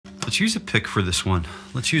Let's use a pick for this one.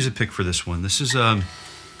 Let's use a pick for this one. This is, let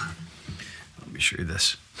me show you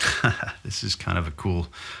this. This is kind of a cool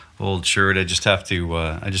old shirt. I just have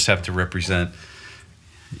to represent.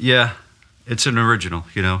 Yeah, it's an original,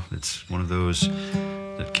 you know. It's one of those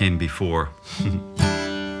that came before.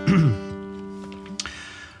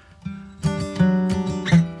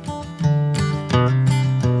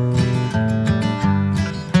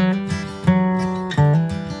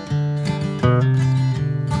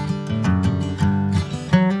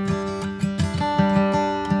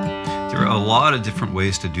 A lot of different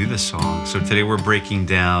ways to do this song. So today we're breaking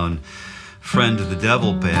down Friend of the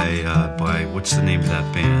Devil by what's the name of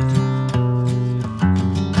that band?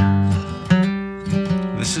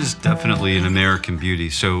 This is definitely an American beauty.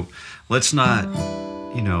 So let's not,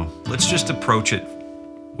 you know, let's just approach it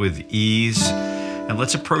with ease, and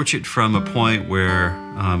let's approach it from a point where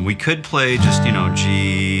we could play just, you know,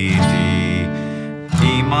 G, D,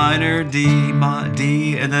 E minor, D,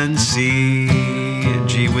 and then C,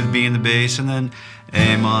 G with B in the bass, and then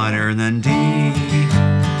A minor, and then D.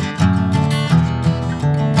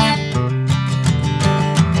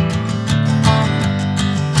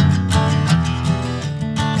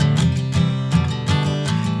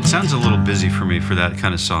 It sounds a little busy for me for that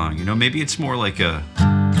kind of song. You know, maybe it's more like a...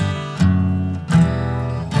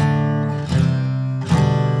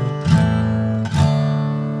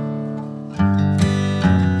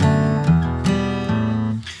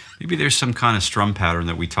 Maybe there's some kind of strum pattern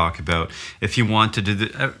that we talk about. If you want to do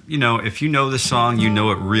the, you know, if you know the song, you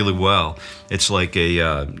know it really well. It's like a,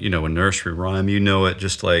 you know, a nursery rhyme. You know it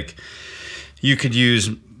just like you could use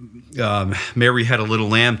Mary Had a Little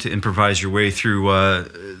Lamb to improvise your way through a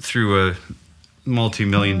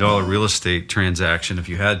multi-million-dollar real estate transaction if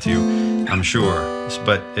you had to, I'm sure.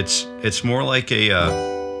 But it's more like a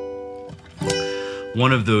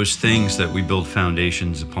one of those things that we build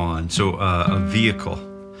foundations upon. So a vehicle.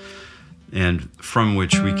 And from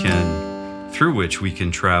which we can, through which we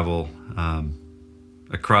can travel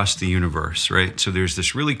across the universe, right? So there's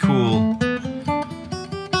this really cool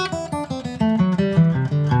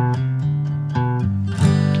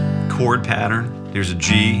chord pattern. There's a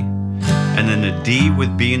G, and then a D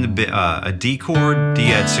with B in the a D chord,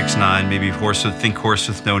 D at 6/9, maybe think Horse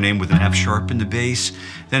with No Name with an F sharp in the bass,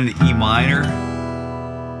 then an E minor,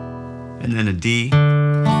 and then a D.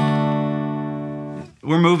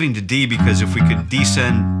 We're moving to D because if we could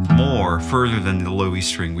descend more further than the low E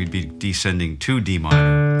string, we'd be descending to D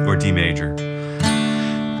minor or D major.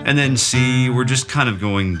 And then C, we're just kind of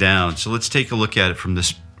going down. So let's take a look at it from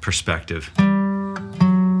this perspective.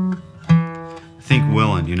 Think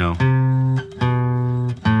Willin', you know.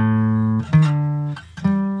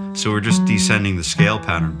 So we're just descending the scale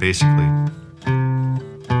pattern, basically.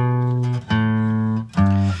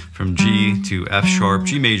 From G to F sharp,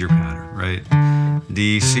 G major pattern, right?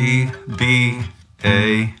 D, C, B,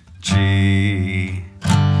 A, G.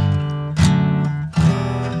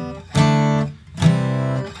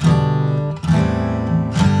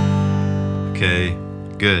 Okay,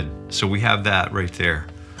 good. So we have that right there.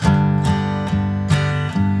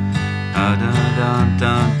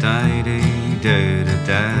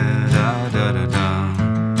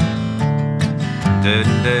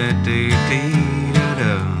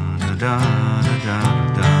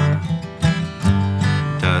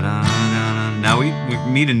 Now we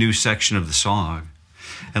meet a new section of the song,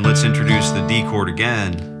 and let's introduce the D chord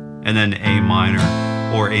again, and then A minor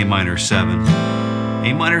or A minor 7.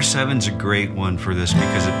 A minor 7's a great one for this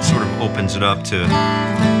because it sort of opens it up to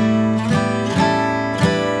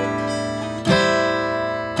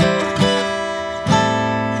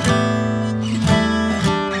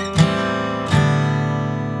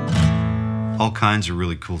all kinds of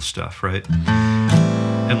really cool stuff, right?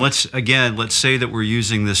 And let's say that we're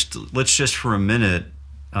using this, let's just for a minute,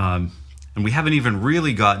 and we haven't even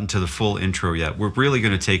really gotten to the full intro yet. We're really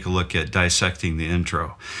going to take a look at dissecting the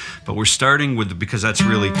intro. But we're starting with, because that's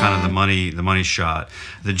really kind of the money shot.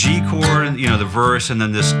 The G chord, you know, the verse, and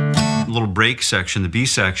then this little break section, the B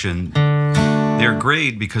section, they're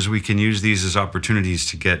great because we can use these as opportunities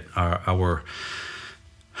to get our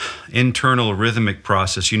internal rhythmic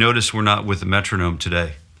process. You notice we're not with the metronome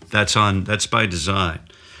today. That's by design.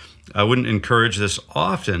 I wouldn't encourage this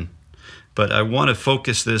often, but I want to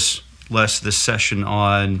focus this session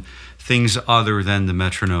on things other than the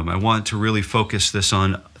metronome. I want to really focus this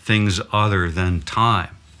on things other than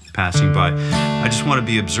time passing by. I just want to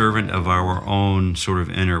be observant of our own sort of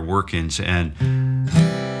inner workings. And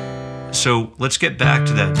so let's get back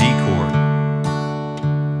to that D chord.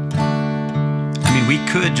 I mean, we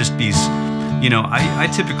could just be, you know, I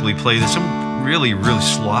typically play this. I'm really, really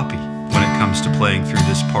sloppy when it comes to playing through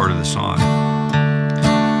this part of the song.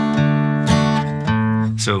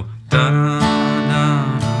 So da da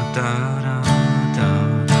da da da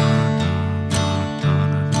da da.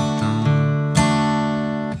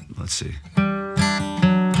 Let's see.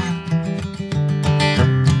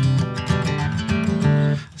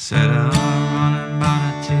 Said I'm running by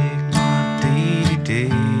the take my dee dee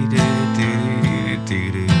dee dee dee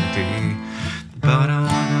dee dee. Ba da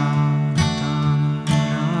da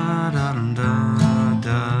da da da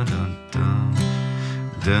da da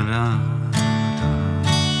da da.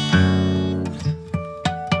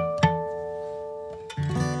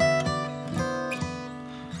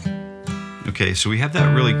 Okay, so we have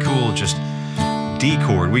that really cool just D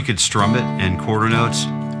chord. We could strum it and quarter notes.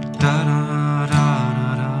 Da da da.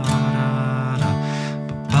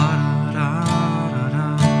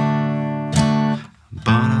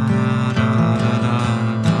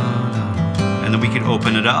 And then we could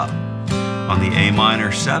open it up on the A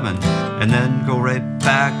minor 7 and then go right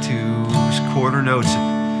back to quarter notes.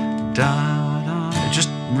 It just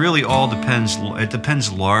really all depends. It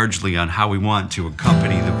depends largely on how we want to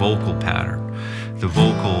accompany the vocal pattern, the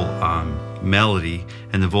vocal melody,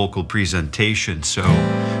 and the vocal presentation. So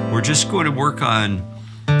we're just going to work on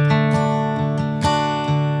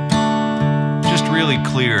just really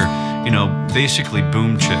clear, you know, basically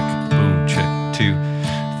boom chick, 2,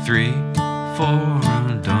 3, 4,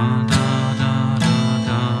 dun dun dun dun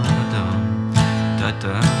dun dun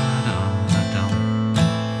dun dun.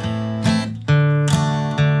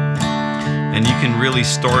 And you can really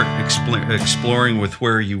start exploring with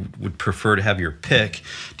where you would prefer to have your pick.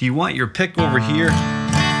 Do you want your pick over here,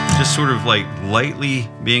 just sort of like lightly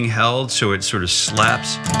being held so it sort of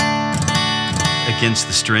slaps against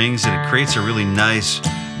the strings and it creates a really nice,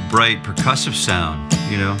 bright percussive sound,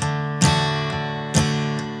 you know?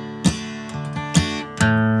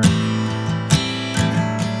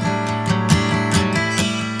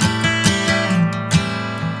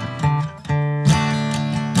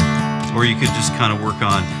 Or you could just kind of work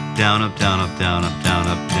on down, up, down, up, down, up, down,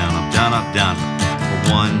 up, down, up, down, up, down.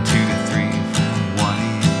 Or 1, 2, 3, 4,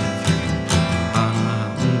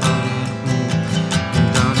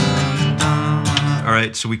 1. All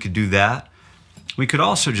right, so we could do that. We could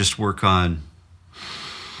also just work on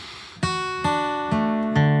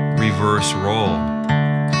reverse roll.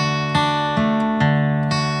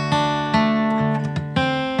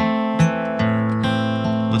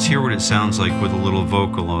 Let's hear what it sounds like with a little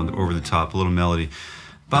vocal over the top, a little melody.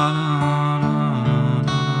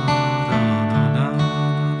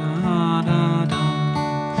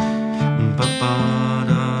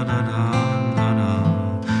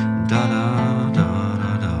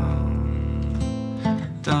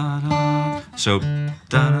 So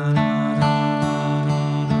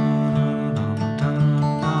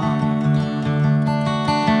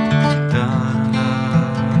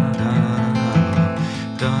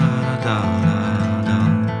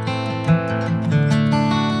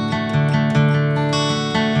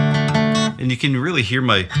and you can really hear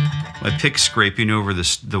my pick scraping over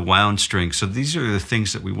the wound string. So these are the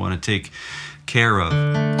things that we want to take care of.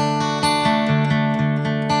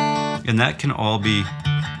 And that can all be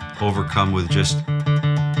overcome with just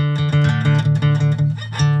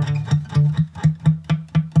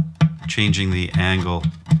changing the angle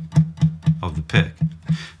of the pick.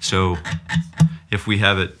 So if we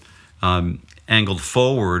have it angled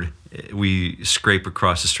forward, we scrape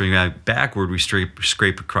across the string. Backward, we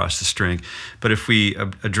scrape across the string. But if we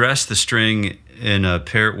address the string in a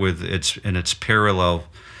pair with its parallel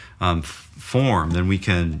form, then we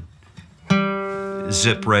can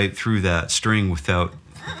zip right through that string without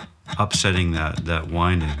upsetting that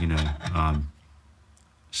winding. You know,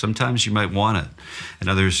 sometimes you might want it, and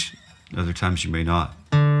other times you may not.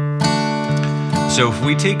 So if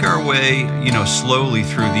we take our way, you know, slowly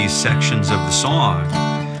through these sections of the song,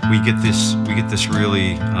 we get this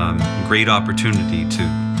really great opportunity to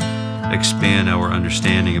expand our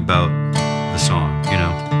understanding about the song, you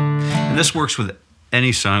know. And this works with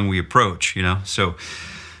any song we approach, you know. So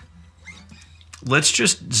let's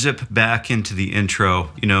just zip back into the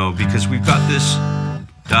intro, you know, because we've got this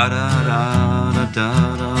da da da da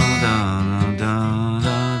da da da da da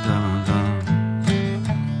da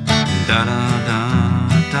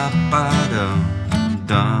da ba da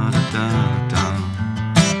da da da.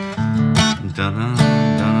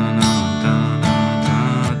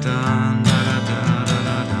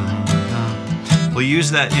 We'll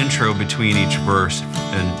use that intro between each verse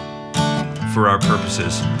and for our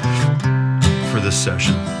purposes for this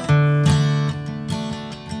session.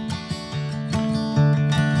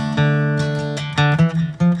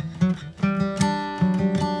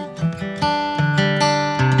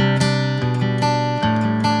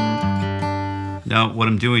 what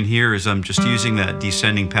I'm doing here is I'm just using that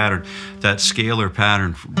descending pattern, that scalar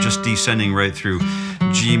pattern, just descending right through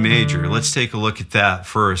G major. Let's take a look at that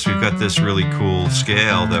first. We've got this really cool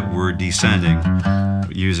scale that we're descending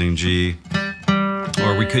using G,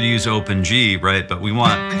 or we could use open G, right? But we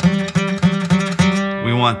want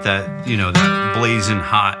that, you know, that blazing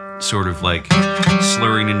hot sort of like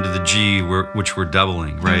slurring into the G, which we're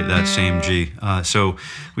doubling, right? That same G. So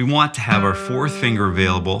we want to have our fourth finger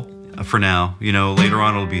available for now. You know, later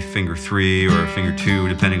on it'll be finger 3 or finger 2,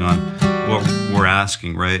 depending on what we're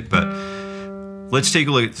asking, right? But let's take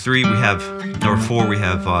a look at 3. We have, or 4, we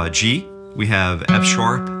have G, we have F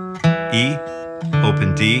sharp, E,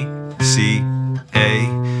 open D, C, A,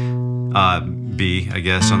 B, I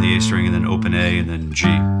guess, on the A string, and then open A, and then G.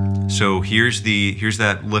 So here's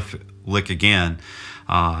that lick again.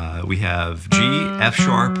 We have G, F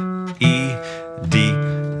sharp, E, D,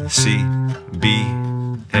 C, B,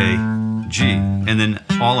 A, G. And then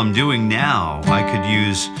all I'm doing now, I could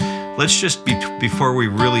use, let's just before we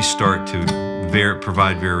really start to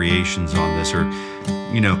provide variations on this, or,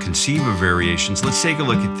 you know, conceive of variations, let's take a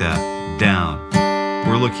look at that down.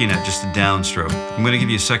 We're looking at just a downstroke. I'm going to give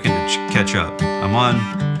you a second to catch up. I'm on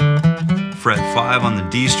fret 5 on the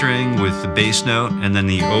D string with the bass note, and then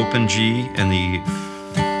the open G and the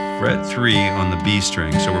fret 3 on the B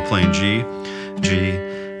string. So we're playing G, G,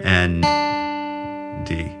 and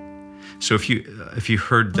D. So if you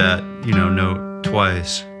heard that, you know, note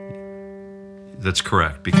twice, that's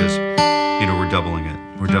correct, because, you know, we're doubling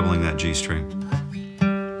it. We're doubling that G string.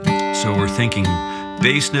 So we're thinking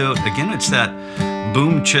bass note. Again, it's that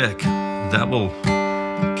boom chick that will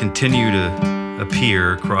continue to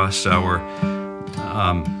appear across our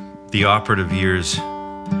the operative years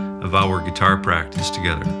of our guitar practice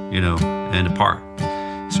together, you know, and apart.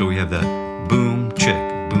 So we have that boom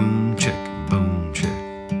chick, boom chick, boom chick,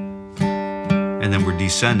 and then we're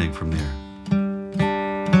descending from there.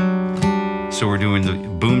 So we're doing the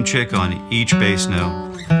boom chick on each bass note.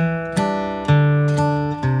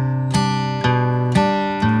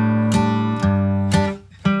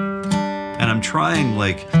 Trying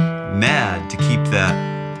like mad to keep that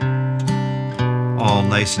all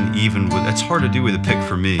nice and even. That's hard to do with a pick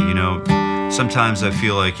for me, you know. Sometimes I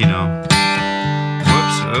feel like, you know,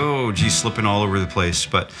 whoops, oh geez, slipping all over the place.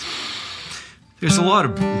 But there's a lot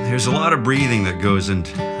of breathing that goes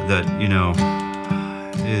into that, you know,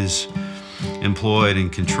 is employed in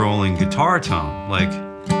controlling guitar tone. Like,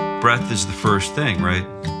 breath is the first thing, right?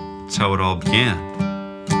 That's how it all began.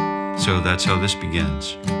 So that's how this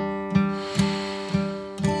begins.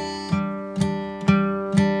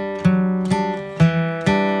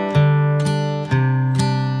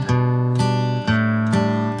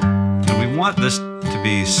 This to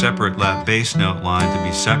be separate, that bass note line to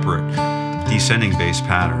be separate, descending bass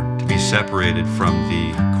pattern to be separated from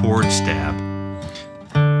the chord stab.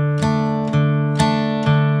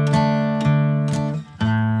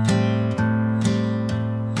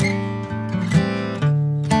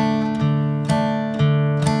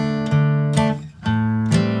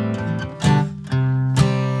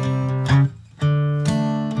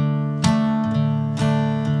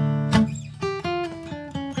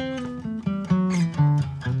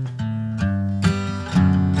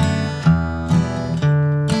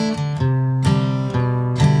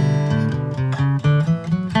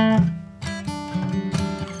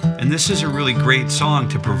 This is a really great song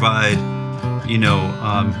to provide, you know,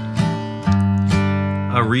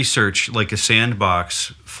 a research, like a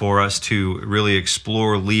sandbox for us to really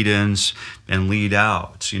explore lead-ins and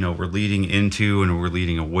lead-outs. You know, we're leading into and we're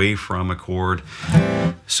leading away from a chord.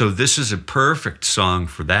 So this is a perfect song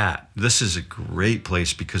for that. This is a great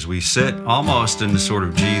place because we sit almost in the sort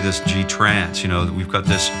of this G trance. You know, we've got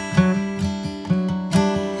this.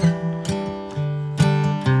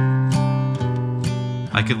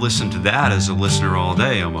 I could listen to that as a listener all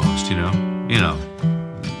day almost, you know,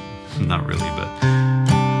 not really, but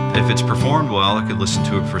if it's performed well, I could listen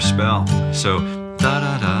to it for a spell. So da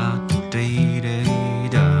da da da da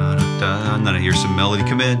da da, and then I hear some melody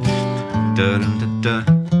come in, da da da da,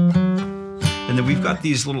 and then we've got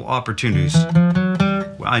these little opportunities.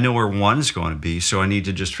 I know where one is going to be, so I need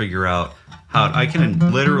to just figure out how I can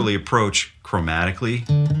literally approach chromatically.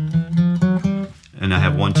 And I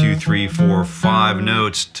have 1, 2, 3, 4, 5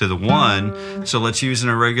 notes to the 1. So let's use an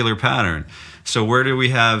irregular pattern. So where do we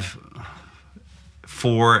have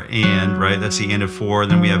 4 and, right? That's the end of 4.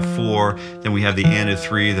 Then we have 4. Then we have the end of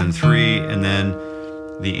 3. Then 3. And then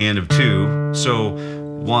the end of 2. So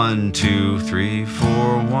 1, 2, 3,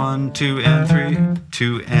 4. 1, 2, and 3.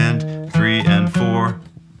 2 and 3 and 4.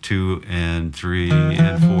 2 and 3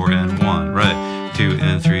 and 4 and 1. Right. 2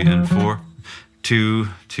 and 3 and 4. 2,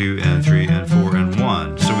 2 and 3 and 4 and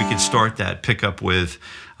 1. So we could start that pickup with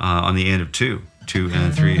on the end of 2, 2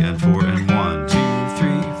 and 3 and 4 and 1, 2,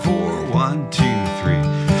 3, 4, 1, 2, 3,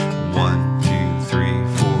 1, 2, 3,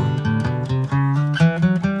 4.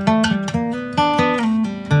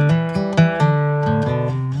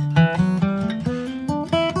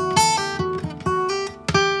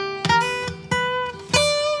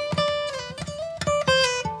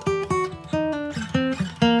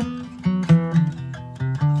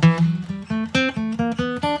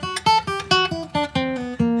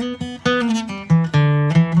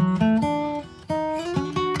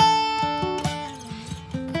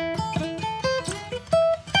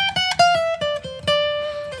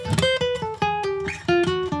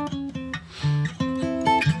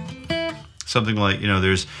 Something like, you know,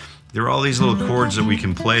 there are all these little chords that we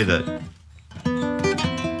can play that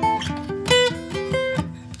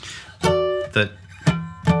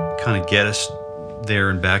kind of get us there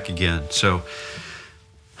and back again. So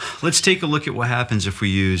let's take a look at what happens if we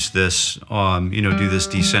use this, you know, do this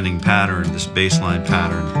descending pattern, this bass line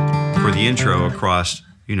pattern for the intro across,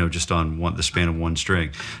 you know, just on the span of one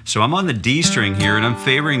string. So I'm on the D string here, and I'm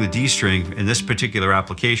favoring the D string in this particular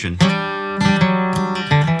application.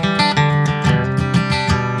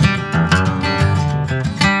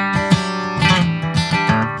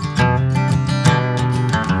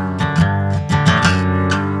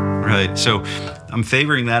 So I'm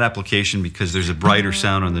favoring that application because there's a brighter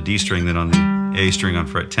sound on the D string than on the A string on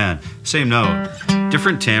fret 10. Same note,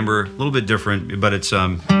 different timbre, a little bit different, but it's we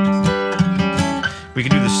can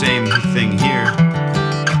do the same thing here.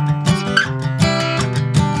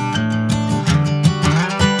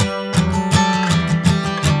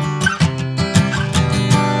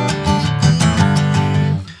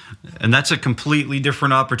 And that's a completely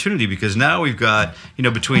different opportunity because now we've got, you know,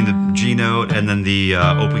 between the G note and then the,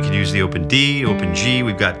 we could use the open D, open G,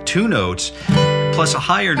 we've got 2 notes plus a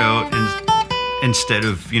higher note, and instead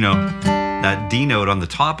of, you know, that D note on the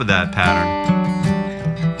top of that pattern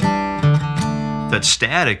that's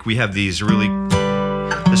static, we have this really cool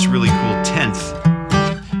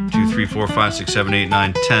 10th. 2, 3, 4, 5, 6, 7, 8,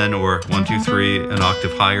 9, 10, or 1, 2, 3, an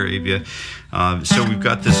octave higher ABA. So we've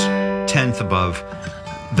got this 10th above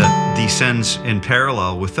that descends in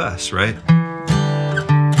parallel with us, right?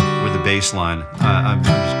 With the bass line. I'm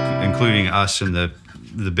including us in the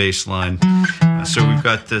bass line. So we've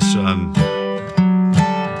got this,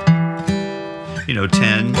 you know,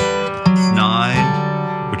 10,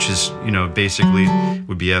 9, which is, you know, basically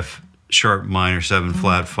would be F sharp minor 7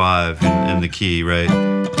 flat 5 in the key, right?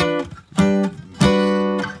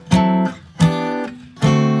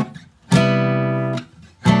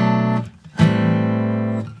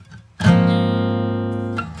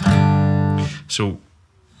 So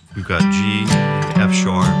we've got G, F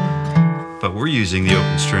sharp, but we're using the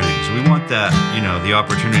open strings. We want that, you know, the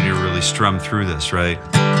opportunity to really strum through this, right?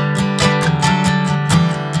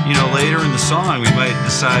 You know, later in the song, we might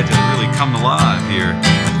decide to really come alive here.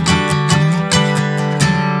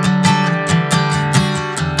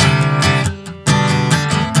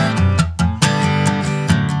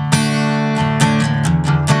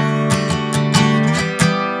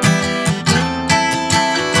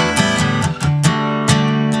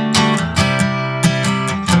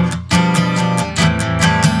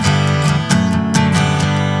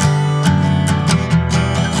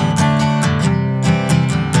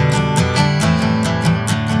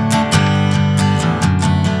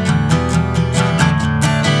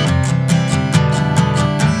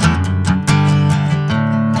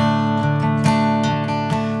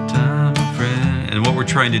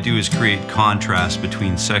 Trying to do is create contrast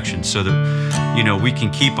between sections so that, you know, we can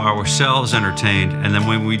keep ourselves entertained, and then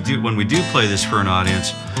when we do play this for an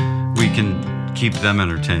audience, we can keep them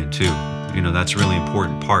entertained too. You know, that's a really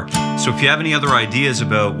important part. So if you have any other ideas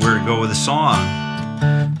about where to go with a song,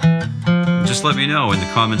 just let me know in the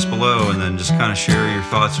comments below, and then just kind of share your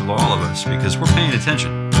thoughts with all of us, because we're paying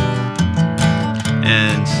attention.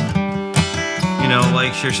 And you know,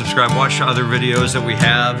 like, share, subscribe, watch other videos that we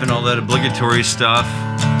have and all that obligatory stuff.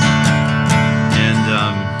 And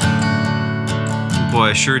boy,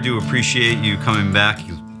 I sure do appreciate you coming back,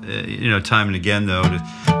 you know, time and again though, to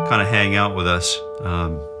kind of hang out with us.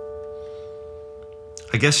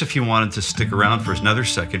 I guess if you wanted to stick around for another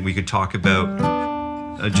second, we could talk about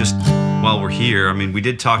just while we're here. I mean, we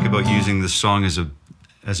did talk about using this song as a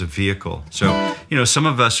vehicle. So, you know, some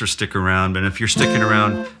of us are sticking around, but if you're sticking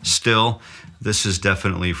around still, this is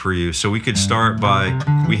definitely for you. So we could start by,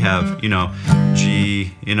 we have, you know,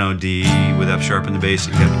 G, you know, D with F sharp in the bass.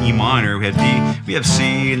 We have E minor, we have D, we have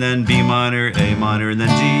C, and then B minor, A minor, and then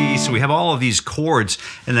D. So we have all of these chords.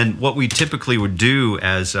 And then what we typically would do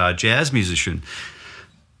as a jazz musician,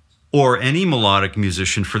 or any melodic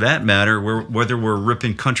musician for that matter, whether we're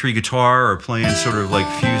ripping country guitar or playing sort of like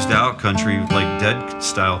fused out country, like dead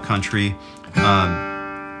style country,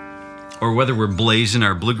 or whether we're blazing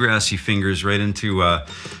our bluegrassy fingers right into,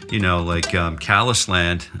 you know, like Callous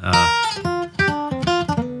Land.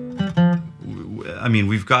 I mean,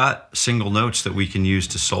 we've got single notes that we can use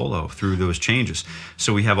to solo through those changes.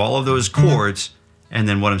 So we have all of those chords, and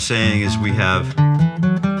then what I'm saying is we have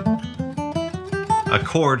a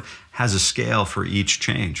chord has a scale for each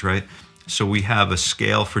change, right? So we have a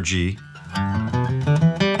scale for G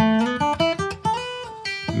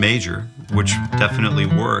major, which definitely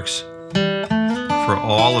works for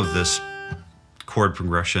all of this chord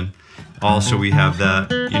progression. Also, we have that,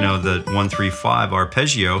 you know, the 1, 3, 5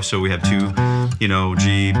 arpeggio. So we have 2, you know,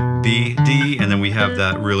 G, B, D, and then we have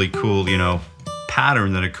that really cool, you know,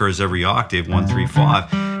 pattern that occurs every octave, 1, 3,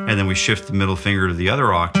 5. And then we shift the middle finger to the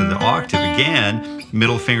other octave, the octave again,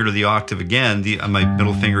 middle finger to the octave again. My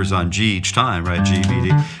middle finger is on G each time, right? G, B,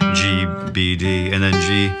 D, G, B, D, and then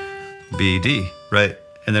G, B, D, right?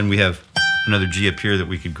 And then we have another G up here that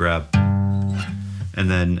we could grab. And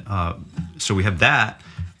then, so we have that.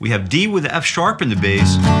 We have D with F sharp in the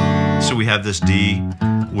bass. So we have this D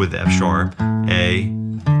with F sharp, A,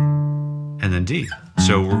 and then D.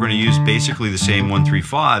 So we're going to use basically the same 1, 3,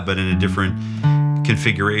 5, but in a different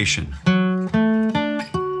configuration.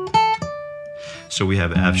 So we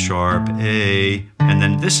have F sharp, A, and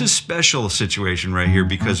then this is special situation right here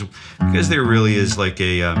because there really is like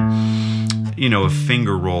a, you know, a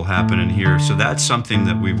finger roll happening here. So that's something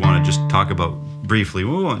that we want to just talk about briefly.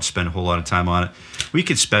 We won't spend a whole lot of time on it. We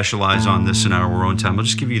could specialize on this in our own time. I'll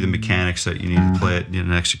just give you the mechanics that you need to play it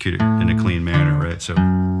and execute it in a clean manner, right? So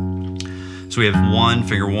we have 1,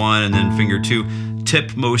 finger 1, and then finger 2.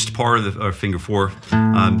 Tip most part of the, or finger 4,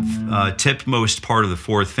 tip most part of the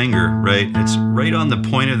 4th finger, right? It's right on the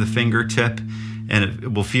point of the fingertip, and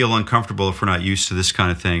it will feel uncomfortable if we're not used to this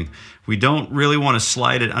kind of thing. We don't really want to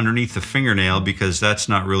slide it underneath the fingernail because that's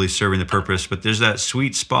not really serving the purpose, but there's that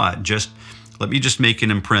sweet spot. Let me just make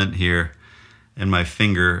an imprint here in my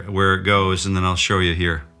finger where it goes, and then I'll show you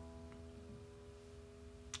here.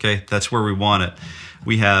 Okay, that's where we want it.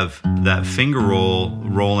 We have that finger roll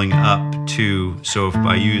rolling up to, so if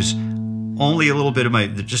I use only a little bit of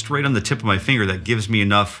just right on the tip of my finger, that gives me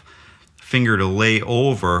enough finger to lay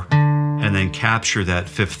over and then capture that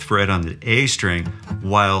 5th fret on the A string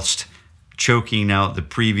whilst choking out the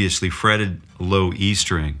previously fretted low E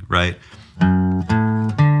string, right?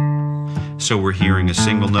 So we're hearing a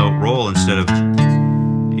single note roll instead of,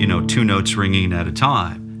 you know, 2 notes ringing at a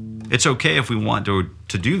time. It's okay if we want to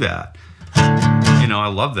do that. You know, I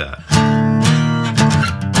love that.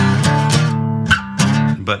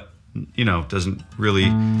 But, you know, it doesn't really,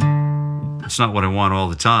 it's not what I want all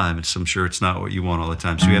the time. I'm sure it's not what you want all the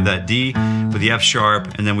time. So we have that D with the F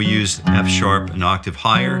sharp, and then we use F sharp an octave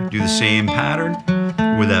higher, do the same pattern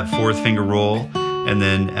with that 4th finger roll, and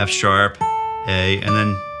then F sharp, A, and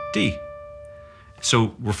then D.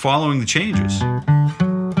 So we're following the changes.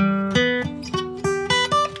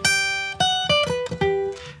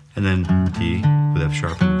 And then D with F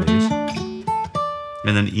sharp in the bass.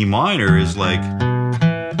 And then E minor is like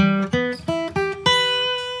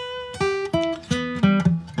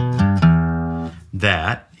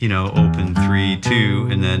that, you know, open 3, 2,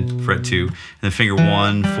 and then fret 2, and then finger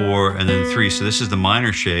 1, 4, and then 3. So this is the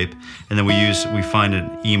minor shape, and then we find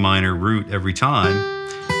an E minor root every time,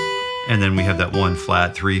 and then we have that 1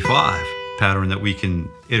 flat 3, 5 pattern that we can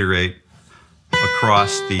iterate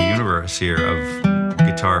across the universe here of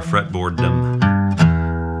guitar fretboarddom.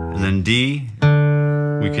 And then D,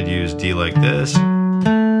 we could use D like this.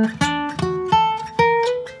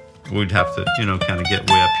 We'd have to, you know, kind of get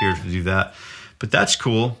way up here to do that. But that's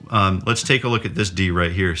cool. Let's take a look at this D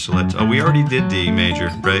right here. So we already did D major,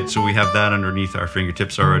 right? So we have that underneath our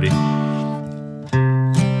fingertips already.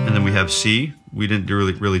 And then we have C. We didn't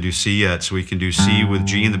really do C yet, so we can do C with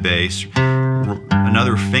G in the bass.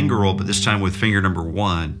 Another finger roll, but this time with finger number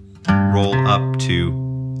 1. Roll up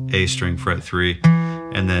to A string, fret 3,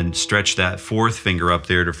 and then stretch that 4th finger up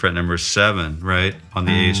there to fret number 7, right, on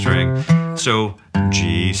the A string. So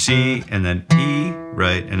G, C, and then E,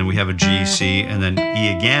 right, and then we have a G, C, and then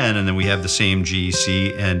E again, and then we have the same G,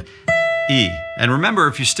 C, and E. And remember,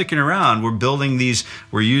 if you're sticking around,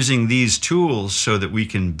 we're using these tools so that we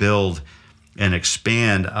can build and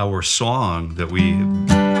expand our song that we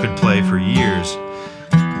could play for years.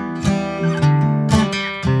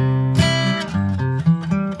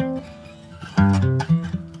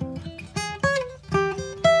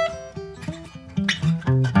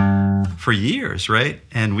 for years, right?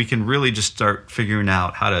 And we can really just start figuring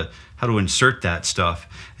out how to insert that stuff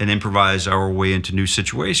and improvise our way into new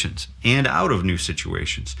situations and out of new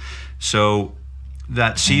situations. So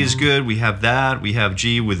that C is good. We have that. We have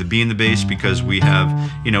G with the B in the bass because we have,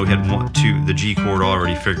 we had the G chord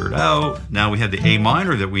already figured out. Now we have the A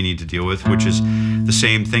minor that we need to deal with, which is the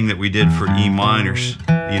same thing that we did for E minors,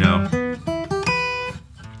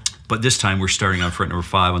 But this time we're starting on fret number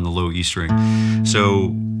 5 on the low E string.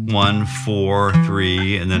 So 1, 4,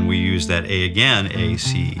 3, and then we use that A again. A,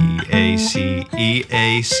 C, E, A, C, E,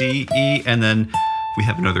 A, C, E, and then we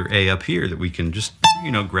have another A up here that we can just,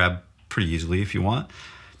 grab pretty easily if you want.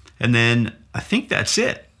 And then I think that's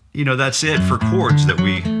it. That's it for chords that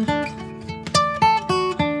we...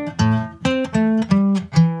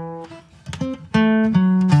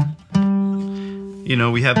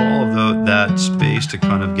 we have all of that space to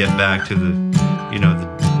kind of get back to the,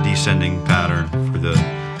 the descending pattern for the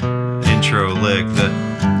intro lick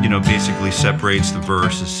that, basically separates the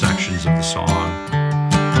verse as sections of the song.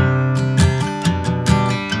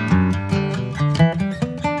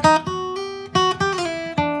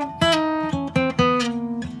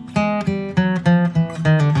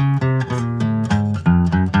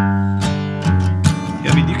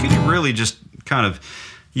 Just kind of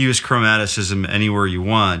use chromaticism anywhere you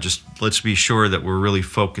want. Just let's be sure that we're really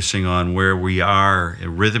focusing on where we are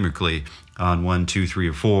rhythmically on 1, 2, 3,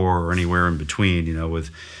 or 4, or anywhere in between.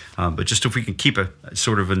 But just if we can keep a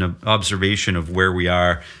sort of an observation of where we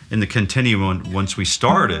are in the continuum once we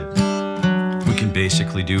started, we can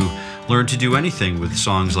basically learn to do anything with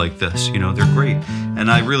songs like this. They're great,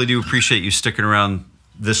 and I really do appreciate you sticking around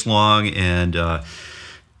this long. And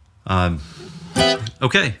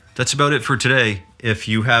okay. That's about it for today. If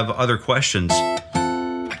you have other questions, you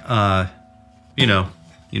know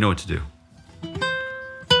what to do.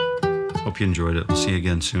 Hope you enjoyed it. We'll see you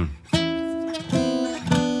again soon.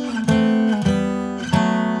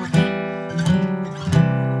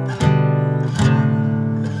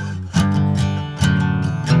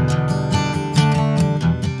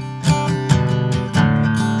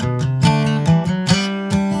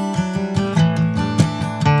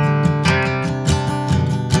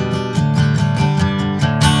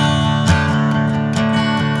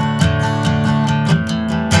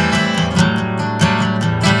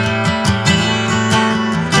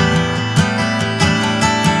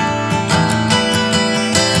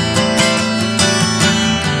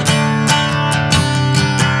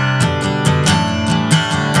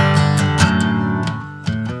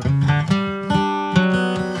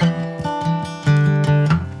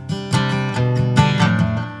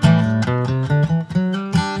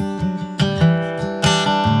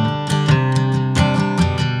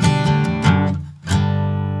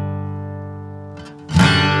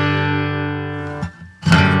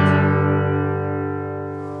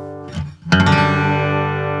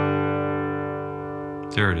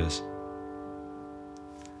 There it is.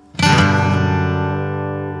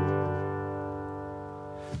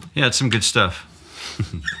 Yeah, it's some good stuff.